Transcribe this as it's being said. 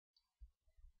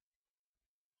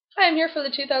Hi, I'm here for the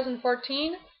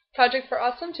 2014 Project for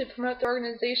Awesome to promote the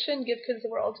organization Give Kids the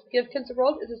World. Give Kids the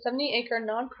World is a 70-acre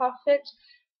nonprofit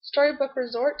storybook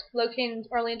resort located in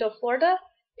Orlando, Florida.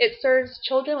 It serves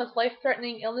children with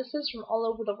life-threatening illnesses from all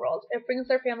over the world. It brings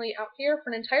their family out here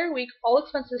for an entire week, all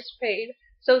expenses paid,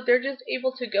 so they're just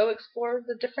able to go explore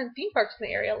the different theme parks in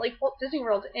the area, like Walt Disney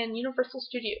World and Universal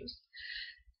Studios.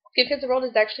 Give Kids the World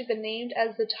has actually been named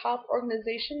as the top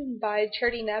organization by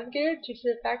Charity Navigator due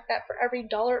to the fact that for every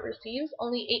dollar it receives,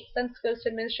 only 8 cents goes to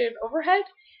administrative overhead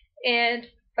and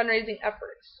fundraising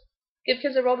efforts. Give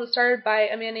Kids the World was started by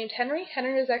a man named Henry.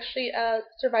 Henry was actually a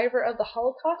survivor of the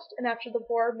Holocaust and after the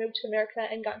war moved to America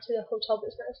and got into the hotel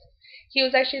business. He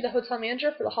was actually the hotel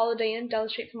manager for the Holiday Inn down the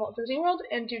street from Walt Disney World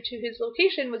and due to his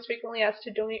location was frequently asked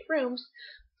to donate rooms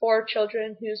for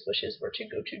children whose wishes were to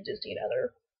go to Disney and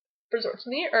other resorts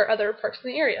in the or other parks in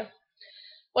the area.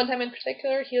 One time in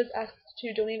particular, he was asked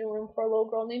to donate a room for a little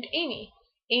girl named Amy.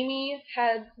 Amy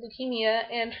had leukemia,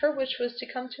 and her wish was to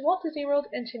come to Walt Disney World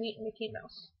and to meet Mickey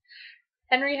Mouse.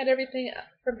 Henry had everything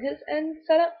from his end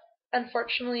set up.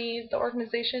 Unfortunately, the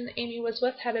organization Amy was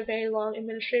with had a very long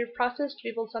administrative process to be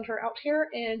able to send her out here,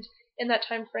 and in that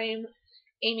time frame,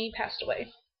 Amy passed away.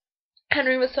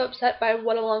 Henry was so upset by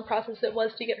what a long process it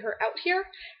was to get her out here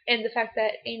and the fact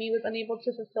that Amy was unable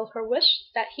to fulfill her wish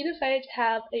that he decided to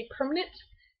have a permanent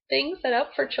thing set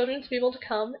up for children to be able to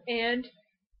come and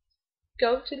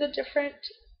go to the different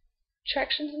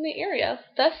attractions in the area.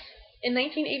 Thus, in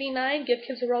 1989, Give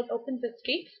Kids the World opened its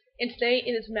gates, and today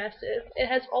it is massive. It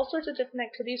has all sorts of different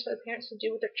activities for the parents to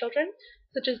do with their children,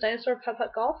 such as dinosaur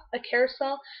putt-putt golf, a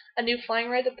carousel, a new flying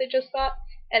ride that they just got,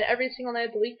 and every single night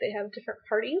of the week they have different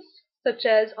parties, such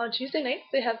as on Tuesday nights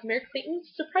they have Mayor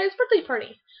Clayton's surprise birthday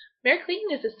party. Mayor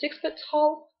Clayton is a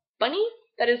 6-foot-tall bunny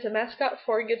that is the mascot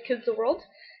for Give Kids the World.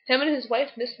 Him and his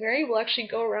wife, Miss Mary, will actually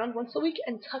go around once a week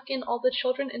and tuck in all the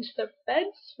children into their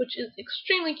beds, which is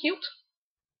extremely cute.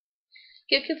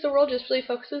 Give Kids the World just really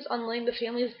focuses on letting the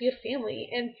families be a family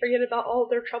and forget about all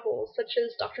their troubles, such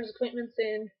as doctor's appointments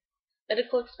and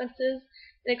medical expenses,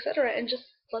 and etc., and just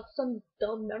lets them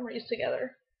build memories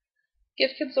together.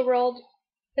 Give Kids the World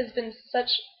has been such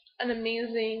an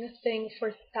amazing thing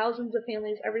for thousands of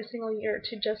families every single year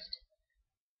to just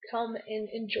come and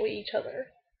enjoy each other,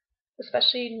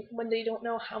 especially when they don't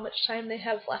know how much time they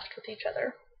have left with each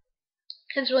other.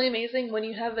 It's really amazing when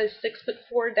you have a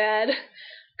 6'4" dad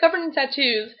covered in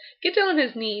tattoos get down on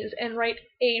his knees and write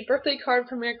a birthday card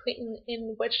for Mayor Clayton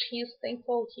in which he's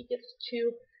thankful he gets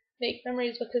to make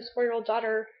memories with his 4-year-old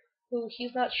daughter, who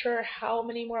he's not sure how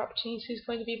many more opportunities he's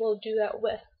going to be able to do that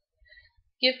with.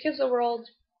 Give Kids the World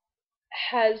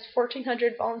has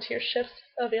 1,400 volunteer shifts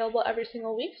available every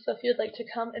single week, so if you'd like to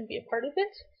come and be a part of it,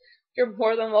 you're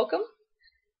more than welcome.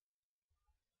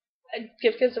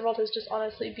 Give Kids the World has just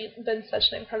honestly been such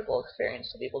an incredible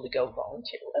experience to be able to go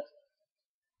volunteer with.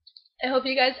 I hope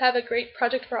you guys have a great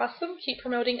Project for Awesome. Keep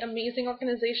promoting amazing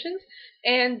organizations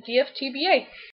and DFTBA.